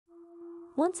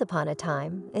Once upon a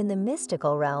time, in the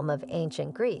mystical realm of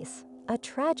ancient Greece, a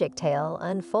tragic tale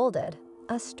unfolded,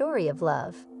 a story of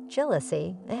love,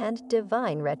 jealousy, and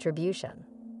divine retribution.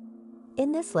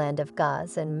 In this land of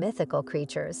gods and mythical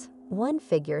creatures, one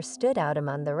figure stood out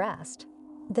among the rest,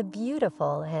 the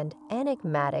beautiful and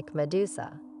enigmatic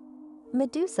Medusa.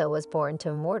 Medusa was born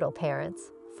to mortal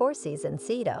parents, Phorcys and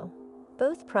Ceto,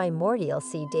 both primordial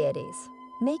sea deities,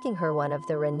 making her one of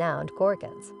the renowned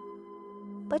Gorgons.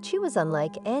 But she was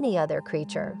unlike any other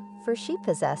creature, for she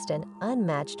possessed an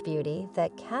unmatched beauty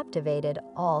that captivated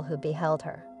all who beheld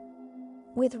her.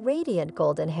 With radiant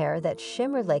golden hair that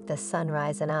shimmered like the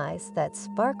sunrise and eyes that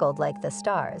sparkled like the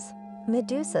stars,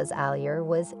 Medusa's allure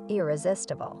was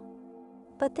irresistible.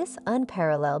 But this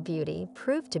unparalleled beauty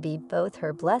proved to be both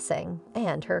her blessing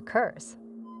and her curse.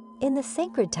 In the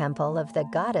sacred temple of the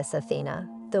goddess Athena,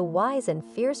 the wise and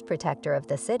fierce protector of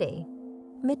the city,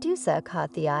 Medusa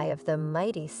caught the eye of the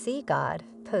mighty sea god,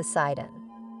 Poseidon.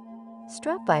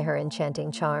 Struck by her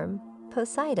enchanting charm,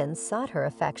 Poseidon sought her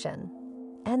affection,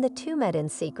 and the two met in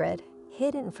secret,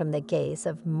 hidden from the gaze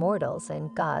of mortals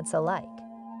and gods alike.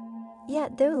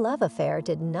 Yet their love affair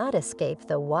did not escape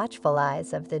the watchful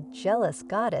eyes of the jealous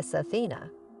goddess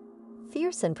Athena.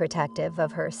 Fierce and protective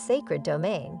of her sacred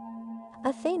domain,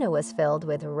 Athena was filled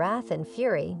with wrath and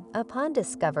fury upon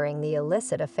discovering the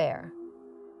illicit affair.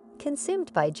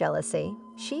 Consumed by jealousy,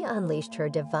 she unleashed her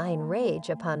divine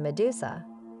rage upon Medusa,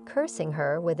 cursing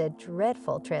her with a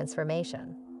dreadful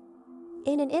transformation.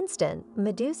 In an instant,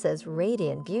 Medusa's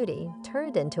radiant beauty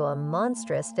turned into a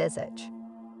monstrous visage.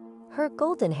 Her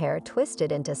golden hair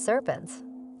twisted into serpents,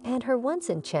 and her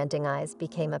once enchanting eyes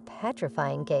became a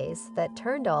petrifying gaze that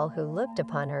turned all who looked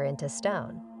upon her into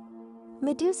stone.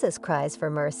 Medusa's cries for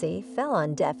mercy fell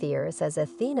on deaf ears as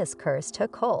Athena's curse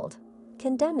took hold,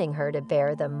 condemning her to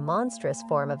bear the monstrous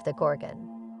form of the Gorgon.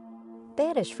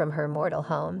 Banished from her mortal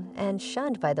home and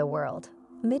shunned by the world,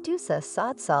 Medusa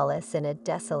sought solace in a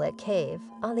desolate cave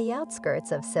on the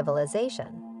outskirts of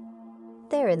civilization.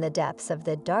 There in the depths of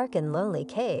the dark and lonely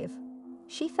cave,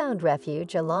 she found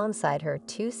refuge alongside her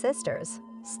two sisters,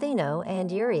 Stheno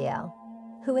and Uriel,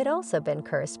 who had also been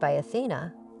cursed by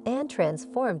Athena and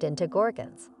transformed into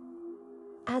Gorgons.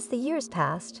 As the years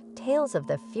passed, tales of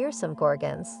the fearsome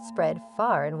Gorgons spread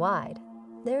far and wide,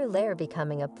 their lair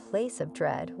becoming a place of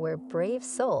dread where brave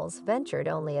souls ventured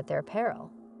only at their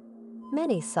peril.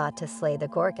 Many sought to slay the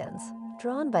Gorgons,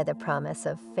 drawn by the promise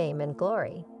of fame and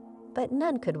glory, but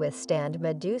none could withstand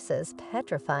Medusa's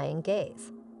petrifying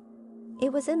gaze.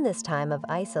 It was in this time of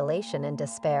isolation and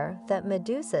despair that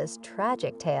Medusa's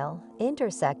tragic tale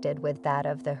intersected with that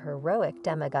of the heroic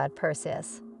demigod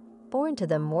Perseus, born to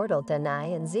the mortal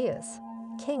Danae and Zeus,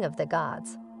 king of the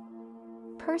gods.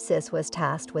 Perseus was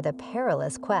tasked with a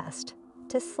perilous quest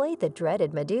to slay the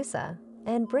dreaded Medusa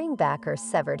and bring back her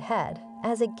severed head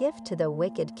as a gift to the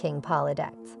wicked King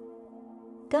Polydectes.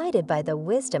 Guided by the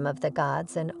wisdom of the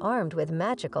gods and armed with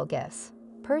magical gifts,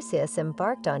 Perseus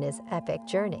embarked on his epic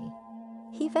journey.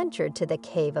 He ventured to the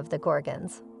cave of the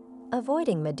Gorgons,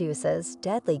 avoiding Medusa's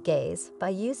deadly gaze by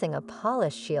using a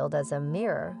polished shield as a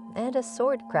mirror and a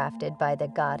sword crafted by the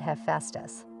god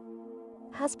Hephaestus.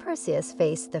 As Perseus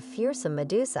faced the fearsome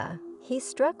Medusa, he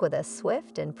struck with a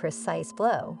swift and precise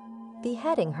blow,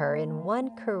 beheading her in one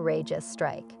courageous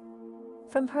strike.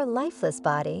 From her lifeless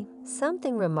body,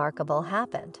 something remarkable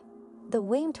happened. The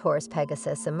winged horse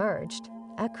Pegasus emerged,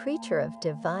 a creature of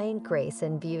divine grace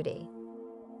and beauty.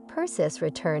 Perseus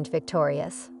returned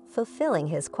victorious, fulfilling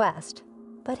his quest,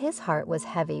 but his heart was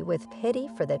heavy with pity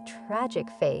for the tragic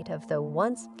fate of the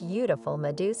once beautiful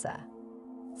Medusa.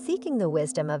 Seeking the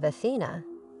wisdom of Athena,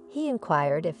 he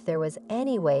inquired if there was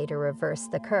any way to reverse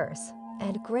the curse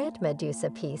and grant Medusa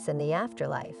peace in the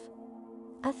afterlife.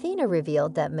 Athena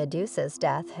revealed that Medusa's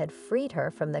death had freed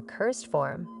her from the cursed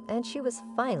form, and she was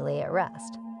finally at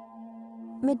rest.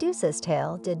 Medusa's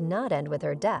tale did not end with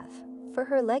her death, for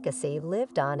her legacy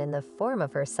lived on in the form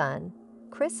of her son,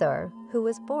 Chrysaor, who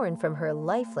was born from her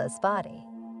lifeless body.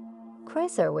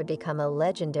 Chrysaor would become a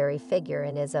legendary figure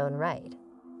in his own right,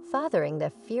 fathering the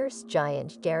fierce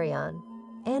giant Geryon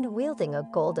and wielding a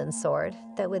golden sword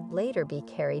that would later be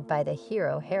carried by the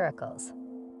hero Heracles.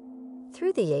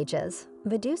 Through the ages,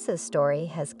 Medusa's story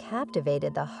has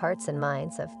captivated the hearts and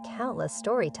minds of countless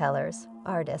storytellers,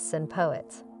 artists, and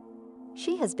poets.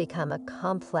 She has become a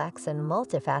complex and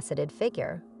multifaceted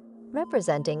figure,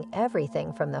 representing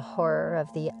everything from the horror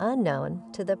of the unknown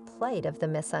to the plight of the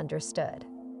misunderstood.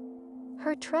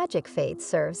 Her tragic fate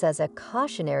serves as a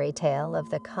cautionary tale of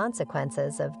the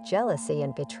consequences of jealousy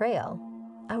and betrayal,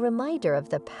 a reminder of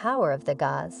the power of the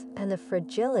gods and the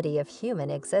fragility of human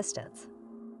existence.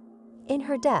 In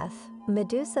her death,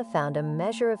 Medusa found a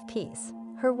measure of peace,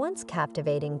 her once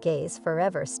captivating gaze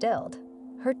forever stilled,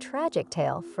 her tragic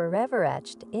tale forever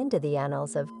etched into the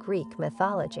annals of Greek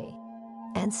mythology.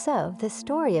 And so, the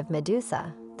story of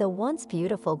Medusa, the once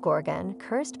beautiful Gorgon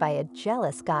cursed by a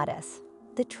jealous goddess,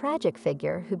 the tragic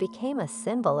figure who became a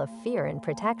symbol of fear and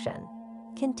protection,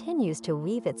 continues to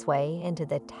weave its way into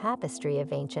the tapestry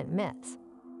of ancient myths.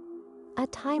 A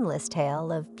timeless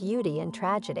tale of beauty and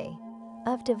tragedy,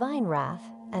 of divine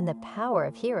wrath and the power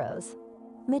of heroes,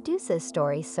 Medusa's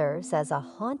story serves as a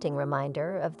haunting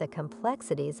reminder of the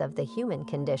complexities of the human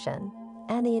condition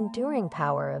and the enduring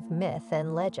power of myth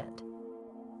and legend.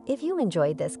 If you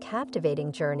enjoyed this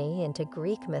captivating journey into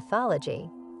Greek mythology,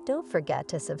 don't forget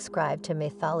to subscribe to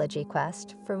Mythology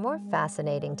Quest for more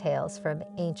fascinating tales from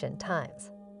ancient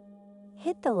times.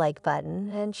 Hit the like button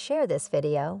and share this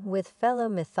video with fellow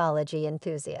mythology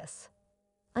enthusiasts.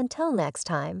 Until next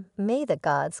time, may the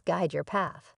gods guide your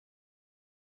path.